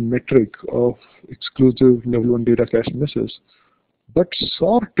me the metric of exclusive level 1 data cache misses, but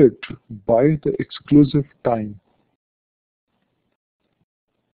sort it by the exclusive time.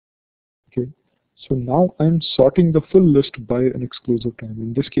 Okay, so now I'm sorting the full list by an exclusive time.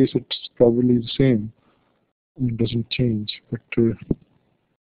 In this case, it's probably the same. It doesn't change, but you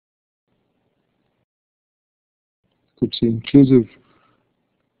could see inclusive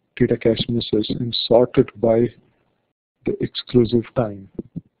data cache misses and sort it by the exclusive time.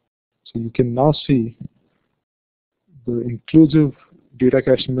 So you can now see the inclusive data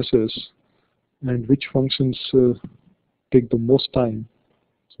cache misses and which functions take the most time.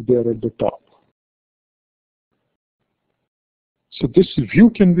 So they are at the top. So this view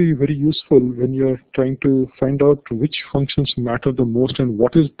can be very useful when you're trying to find out which functions matter the most and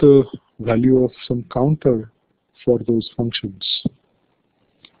what is the value of some counter for those functions.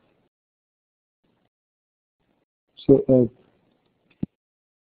 So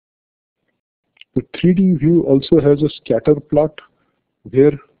the 3D view also has a scatter plot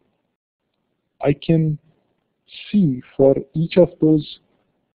where I can see for each of those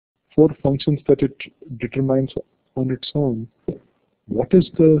 4 functions that it determines on its own, what is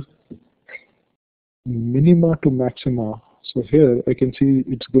the minima to maxima. So here I can see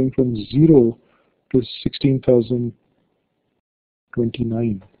it's going from 0 to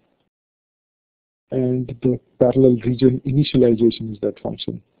 16,029. And the parallel region initialization is that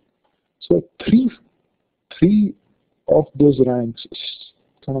function. So three of those ranks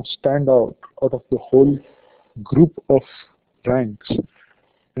kind of stand out of the whole group of ranks,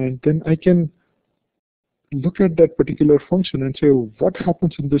 and then I can look at that particular function and say, what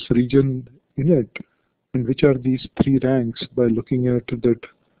happens in this region init, and which are these 3 ranks by looking at that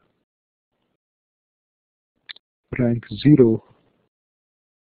rank 0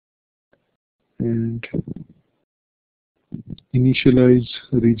 and initialize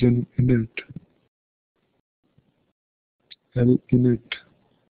region init, L init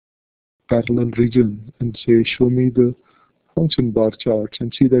parallel region, and say show me the function bar charts,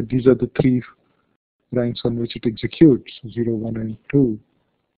 and see that these are the 3 ranks on which it executes, 0, 1, and 2.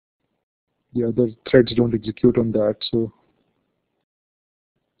 The other threads don't execute on that. So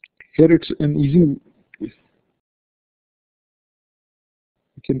here it's an easy, you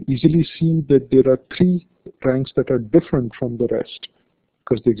can easily see that there are 3 ranks that are different from the rest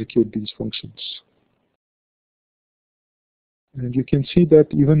because they execute these functions. And you can see that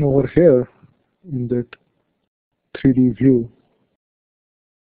even over here in that 3D view,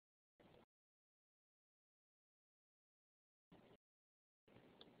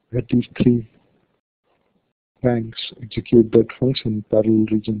 that these 3 ranks execute that function parallel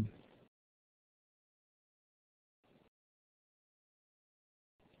region.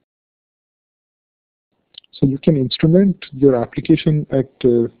 So you can instrument your application at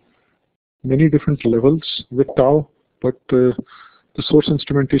many different levels with TAU, but the source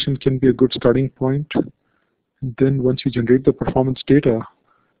instrumentation can be a good starting point. And then once you generate the performance data,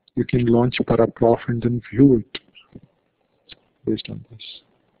 you can launch paraprof and then view it based on this.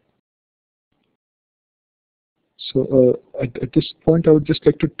 So at this point, I would just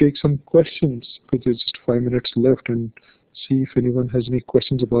like to take some questions because there's just 5 minutes left, and see if anyone has any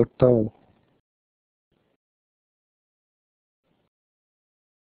questions about TAU.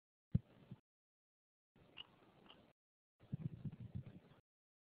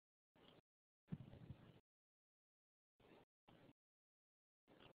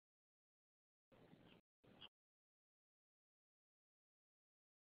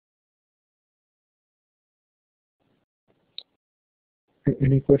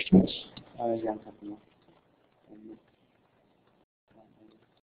 Any questions? Yeah.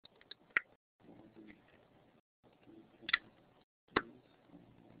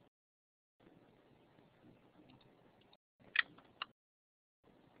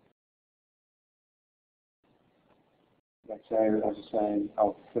 So I was just saying,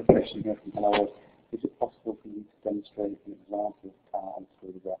 the question here from Hello, is it possible for you to demonstrate an example of TAU on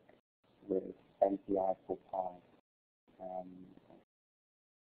 3D Rec with MPI for Pi?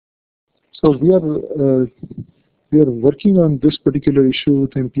 So we are working on this particular issue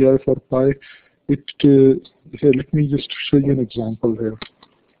with MPI for Pi. Here, let me just show you an example here.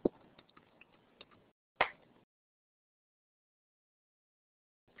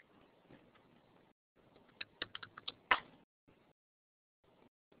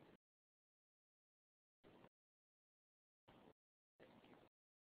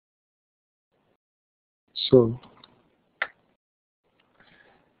 So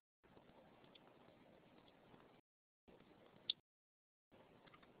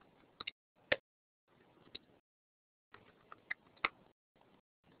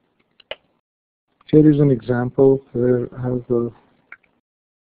here is an example where I have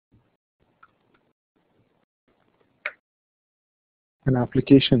an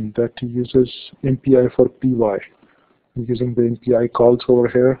application that uses MPI for PY. I'm using the MPI calls over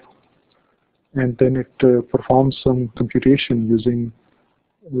here, and then it performs some computation using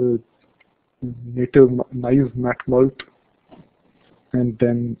native naive matmult, and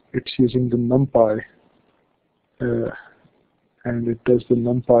then it's using the NumPy, and it does the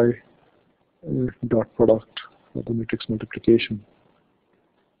NumPy dot product for the matrix multiplication.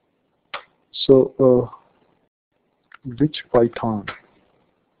 So which Python?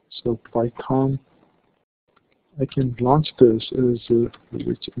 So Python, I can launch this as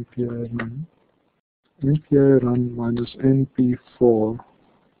which MPI run? MPI run minus np4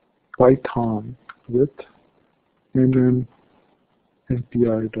 Python with nm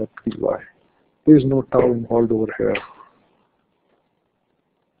mpi.py. There is no TAU involved over here.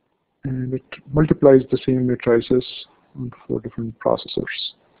 And it multiplies the same matrices on 4 different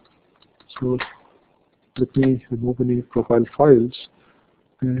processors. So let me remove any profile files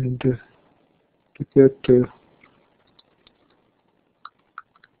and look at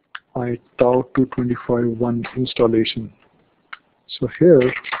my TAU 225.1 installation. So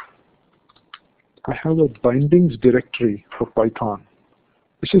here I have a bindings directory for Python.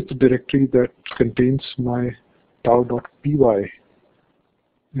 This is the directory that contains my tau.py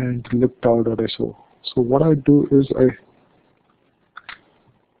and libtau.so. So what I do is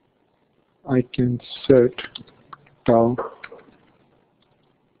I can set TAU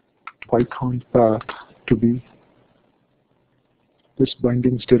Python path to be this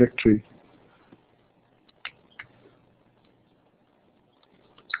bindings directory.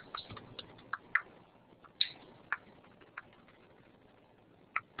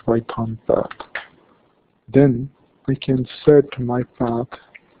 Python path. Then I can set my path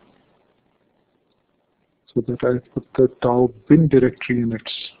so that I put the TAU bin directory in it.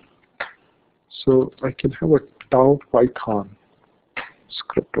 So I can have a TAU Python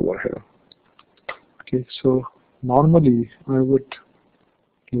script over here. Okay, so normally I would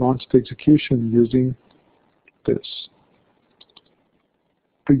launch the execution using this.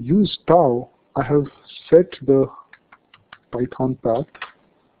 To use TAU, I have set the Python path,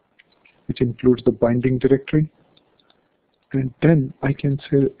 which includes the binding directory, and then I can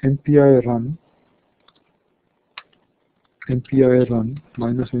say npi run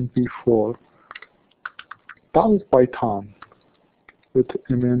 -np4 TAU Python with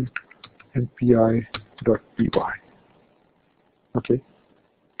mn npi.py. Okay,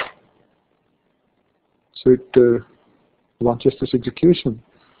 so it launches this execution,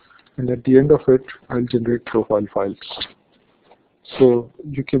 and at the end of it, I'll generate profile files. So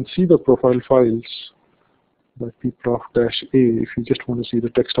you can see the profile files by pprof-a if you just want to see the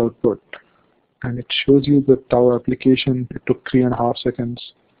text output. And it shows you the TAU application. It took 3.5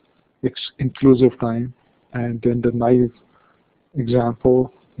 seconds, inclusive time, and then the naive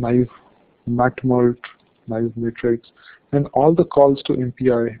example, naive matmult, naive matrix, and all the calls to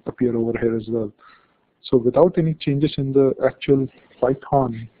MPI appear over here as well. So without any changes in the actual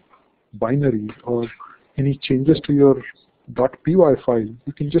Python binary or any changes to your .py file,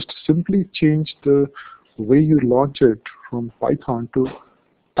 you can just simply change the way you launch it from Python to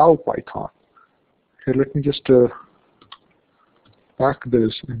TAU Python. Here, let me just pack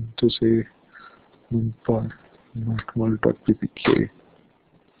this into, say, numpy matmul.ppk.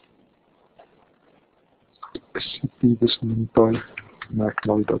 scp this numpy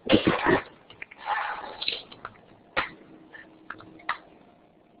matmul.ppk.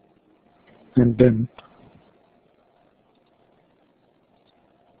 And then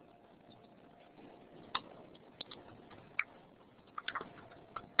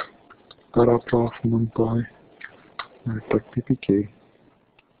paragraph numpy mat.ppk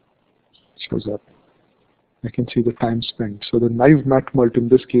shows up. I can see the time spent. So the naive matmult in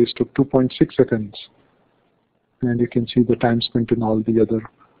this case took 2.6 seconds, and you can see the time spent in all the other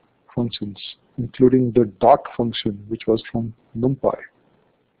functions, including the dot function, which was from numpy.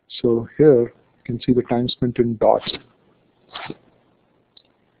 So here you can see the time spent in dot.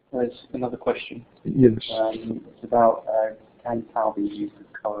 There's another question. Yes. It's about can TAU be used with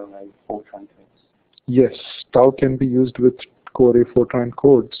Core Array Fortran codes? Yes, TAU can be used with Core Array Fortran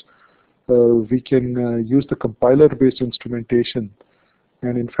codes. We can use the compiler-based instrumentation,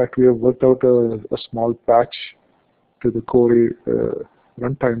 and in fact, we have worked out a small patch to the Core Array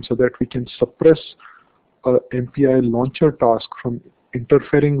runtime so that we can suppress a MPI launcher task from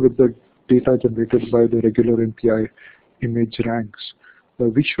interfering with the data generated by the regular MPI image ranks.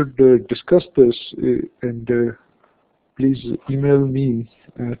 We should discuss this, and please email me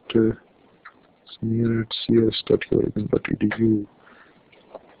at samir@cs.uoregon.edu.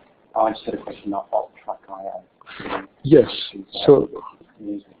 I just had a question about optrack.io. Yes. So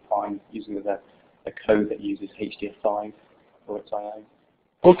using a code that uses HDF5 for its I/O.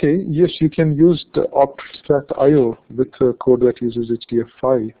 Okay. Yes, you can use the optrack.io with a code that uses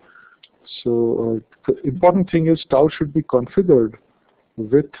HDF5. So the important thing is TAU should be configured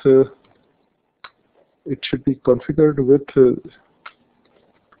with the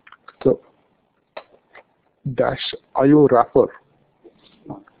 -io wrapper.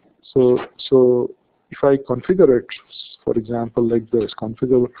 So if I configure it, for example, like this,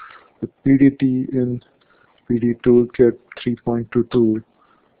 configure the PDT in PD Toolkit 3.22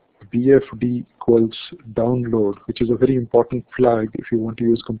 BFD equals download, which is a very important flag if you want to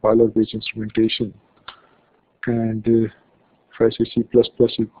use compiler-based instrumentation. And if I say C++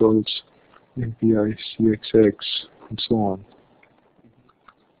 equals MPI CXX and so on.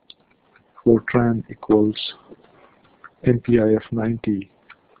 Fortran equals MPI F90.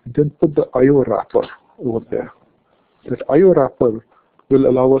 And then put the IO wrapper over there. That IO wrapper will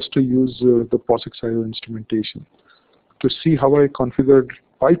allow us to use the POSIX IO instrumentation. To see how I configured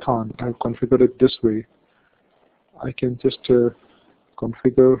Python, I've configured it this way. I can just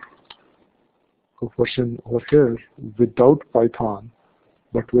configure a version over here without Python,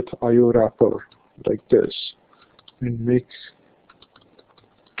 but with IO wrapper like this, and make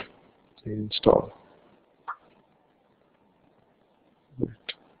the install.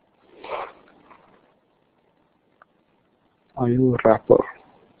 IO wrapper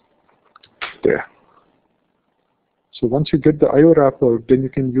there. So once you get the IO wrapper, then you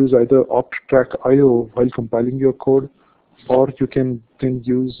can use either opt-track IO while compiling your code, or you can then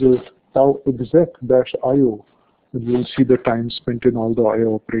use TAU exec-IO, and you'll see the time spent in all the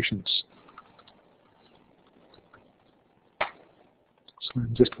IO operations. So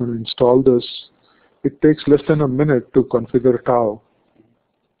I'm just going to install this. It takes less than a minute to configure TAU.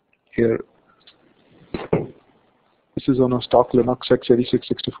 Here, this is on a stock Linux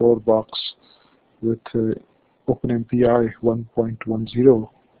x86-64 box with OpenMPI 1.10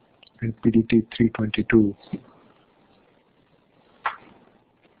 and PDT 322.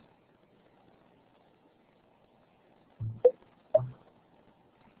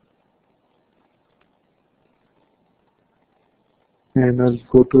 And I'll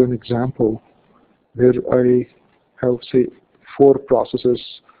go to an example where I have, say, 4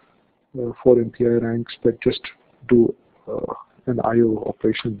 processes, 4 MPI ranks that just do an IO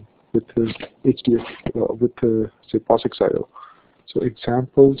operation with HDF, with say POSIX IO. So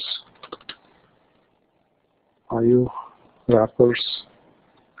examples, IO wrappers,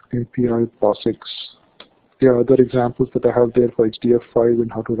 MPI POSIX. There are other examples that I have there for HDF5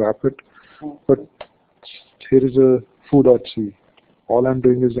 and how to wrap it. But here is a foo.c. All I'm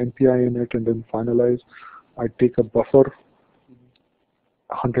doing is MPI in it and then finalize. I take a buffer,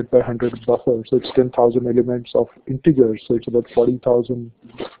 100 by 100 buffer, so it's 10,000 elements of integers, so it's about 40,000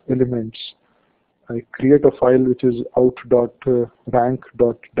 elements. I create a file which is out.rank.dat,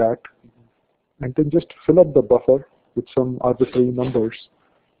 and then just fill up the buffer with some arbitrary numbers,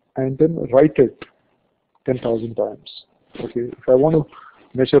 and then write it 10,000 times. Okay, if I want to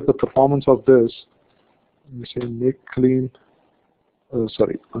measure the performance of this, let me say make clean.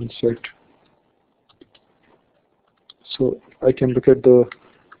 Unset. So I can look at the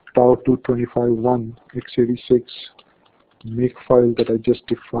TAU 225.1 x86 make file that I just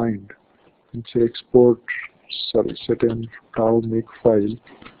defined and say export, set in TAU make file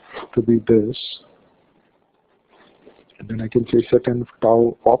to be this. And then I can say set in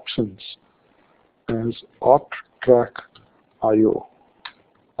TAU options as opt-track IO,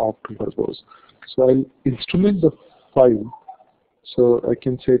 opt verbose. So I'll instrument the file. So I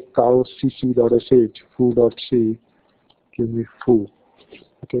can say TAU cc.sh, foo.c, give me foo,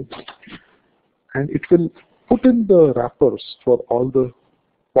 okay? And it will put in the wrappers for all the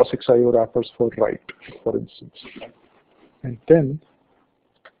POSIX IO wrappers for write, for instance. And then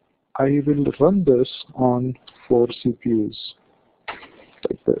I will run this on 4 CPUs,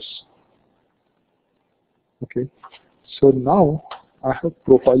 like this, okay? So now I have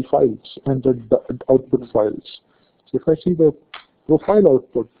profile files and the output files. So if I see the profile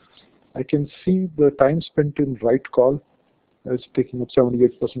output, I can see the time spent in write call as taking up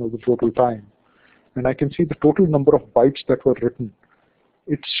 78% of the total time. And I can see the total number of bytes that were written.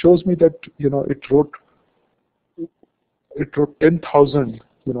 It shows me that, it wrote 10,000,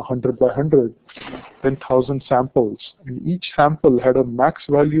 100 by 100, 10,000 samples. And each sample had a max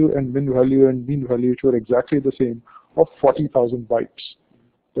value and min value and mean value, which were exactly the same, of 40,000 bytes.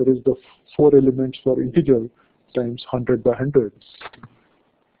 That is the 4 elements for integer times 100 by 100.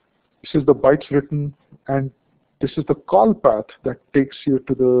 This is the bytes written, and this is the call path that takes you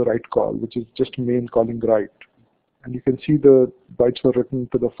to the write call, which is just main calling write. And you can see the bytes were written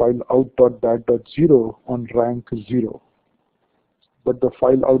to the file out.dat.0 on rank 0. But the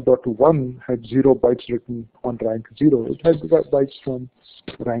file out.1 had 0 bytes written on rank 0. It had bytes from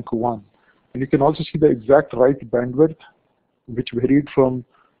rank 1. And you can also see the exact write bandwidth, which varied from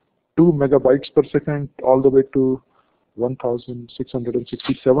 2 megabytes per second all the way to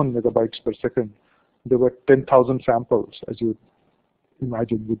 1,667 megabytes per second. There were 10,000 samples, as you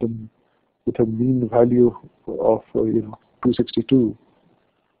imagine, with a mean value of 262.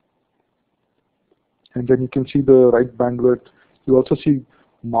 And then you can see the write bandwidth. You also see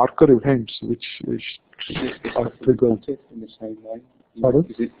marker events, which are triggered in the same way. Pardon?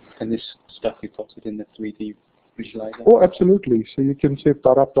 Can this stuff be plotted in the 3D visualizer? Oh, absolutely. So you can say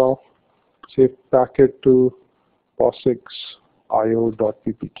parapath, say packet to POSIX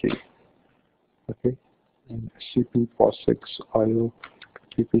IO.ppk. Okay, and cp POSIX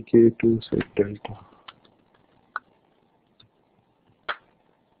IO.ppk to say delta.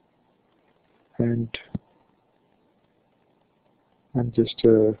 And I'm just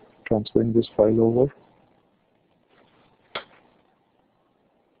transferring this file over.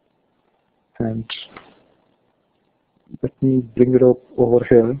 And let me bring it up over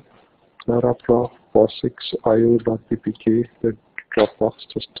here. Paragraph POSIX IO.ppk, that Dropbox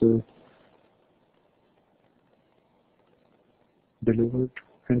just delivered.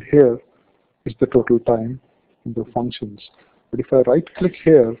 And here is the total time in the functions. But if I right click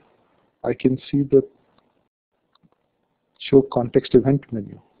here, I can see the show context event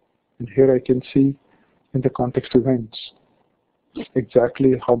menu. And here I can see in the context events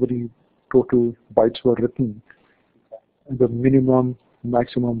exactly how many total bytes were written, and the minimum,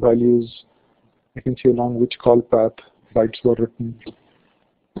 maximum values. I can see along which call path bytes were written.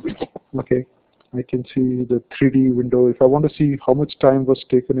 Okay, I can see the 3D window. If I want to see how much time was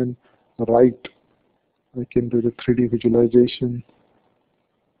taken in write, I can do the 3D visualization.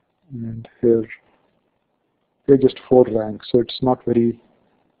 And here just 4 ranks, so it's not very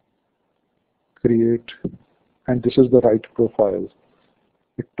create. And this is the write profile.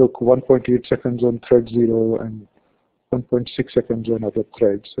 It took 1.8 seconds on thread 0 and 1.6 seconds on other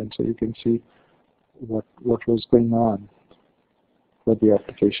threads, and so you can see what was going on for the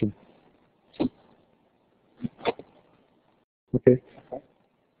application. Okay.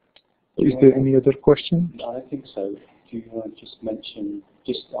 Is there any other question? I don't think so. Do you want to just mention,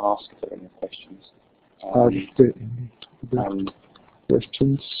 just ask if there are any questions? Are there any other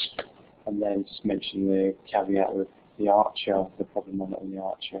questions? And then just mention the caveat with the Archer, the problem on the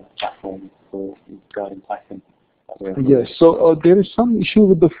Archer platform for guiding Python. Yes, so there is some issue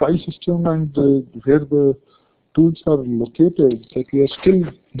with the file system and where the tools are located that we are still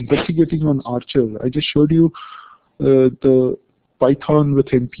investigating on Archer. I just showed you the Python with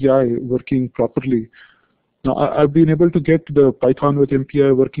MPI working properly. Now I've been able to get the Python with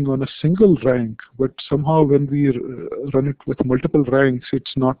MPI working on a single rank, but somehow when we run it with multiple ranks,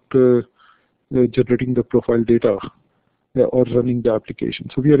 it's not generating the profile data or running the application.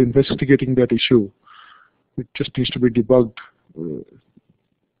 So we are investigating that issue. It just needs to be debugged.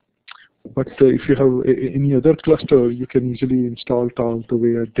 But if you have any other cluster, you can easily install TAU the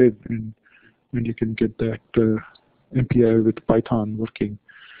way I did, and you can get that MPI with Python working.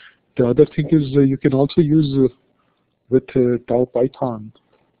 The other thing is you can also use with TAU Python.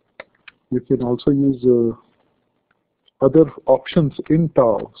 You can also use other options in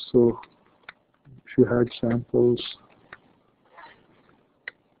TAU. So if you had samples,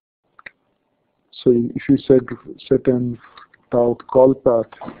 so if you set an TAU call path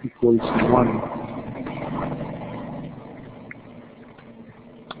equals 1,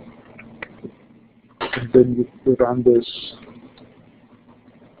 and then you run this.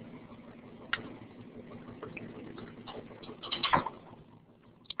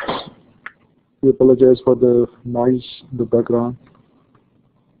 We apologize for the noise in the background.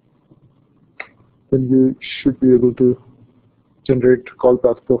 Then you should be able to generate call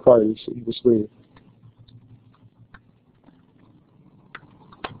path profiles in this way.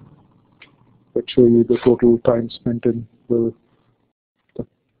 That show you the total time spent in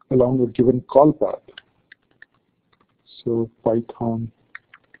along with given call path. So Python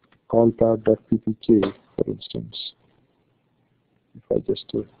call path.ppk, for instance. If I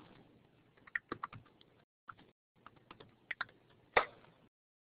just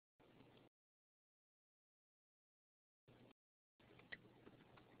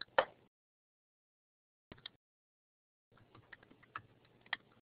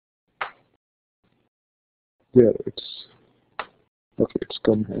there, it's okay. It's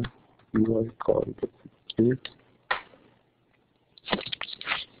come here. UI call ppk.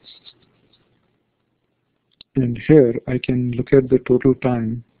 And here I can look at the total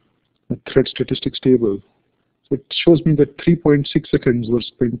time, the thread statistics table. So it shows me that 3.6 seconds were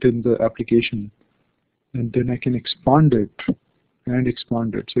spent in the application. And then I can expand it and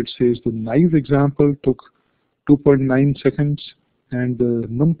expand it. So it says the naive example took 2.9 seconds and the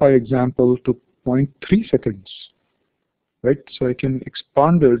NumPy example took 0.3 seconds. Right? So I can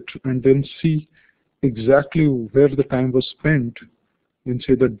expand it and then see exactly where the time was spent in,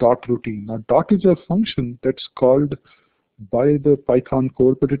 say, the dot routine. Now dot is a function that's called by the Python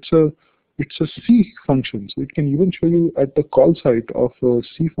code, but it's a C function. So it can even show you at the call site of a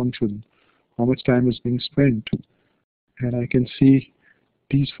C function how much time is being spent. And I can see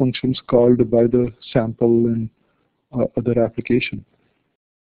these functions called by the sample and other application.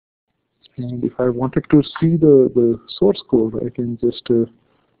 And if I wanted to see the source code, I can just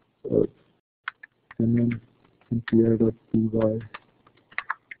npr.py.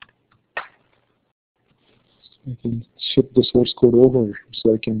 I can ship the source code over,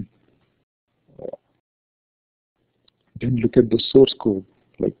 so I can then look at the source code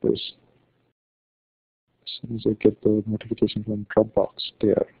like this. As soon as I get the notification from Dropbox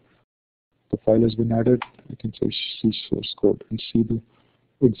there, the file has been added, I can say see source code and see the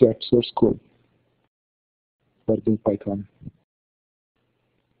exact source code for the Python.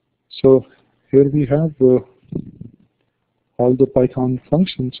 So here we have all the Python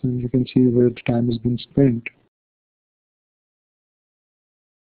functions, and you can see where the time has been spent.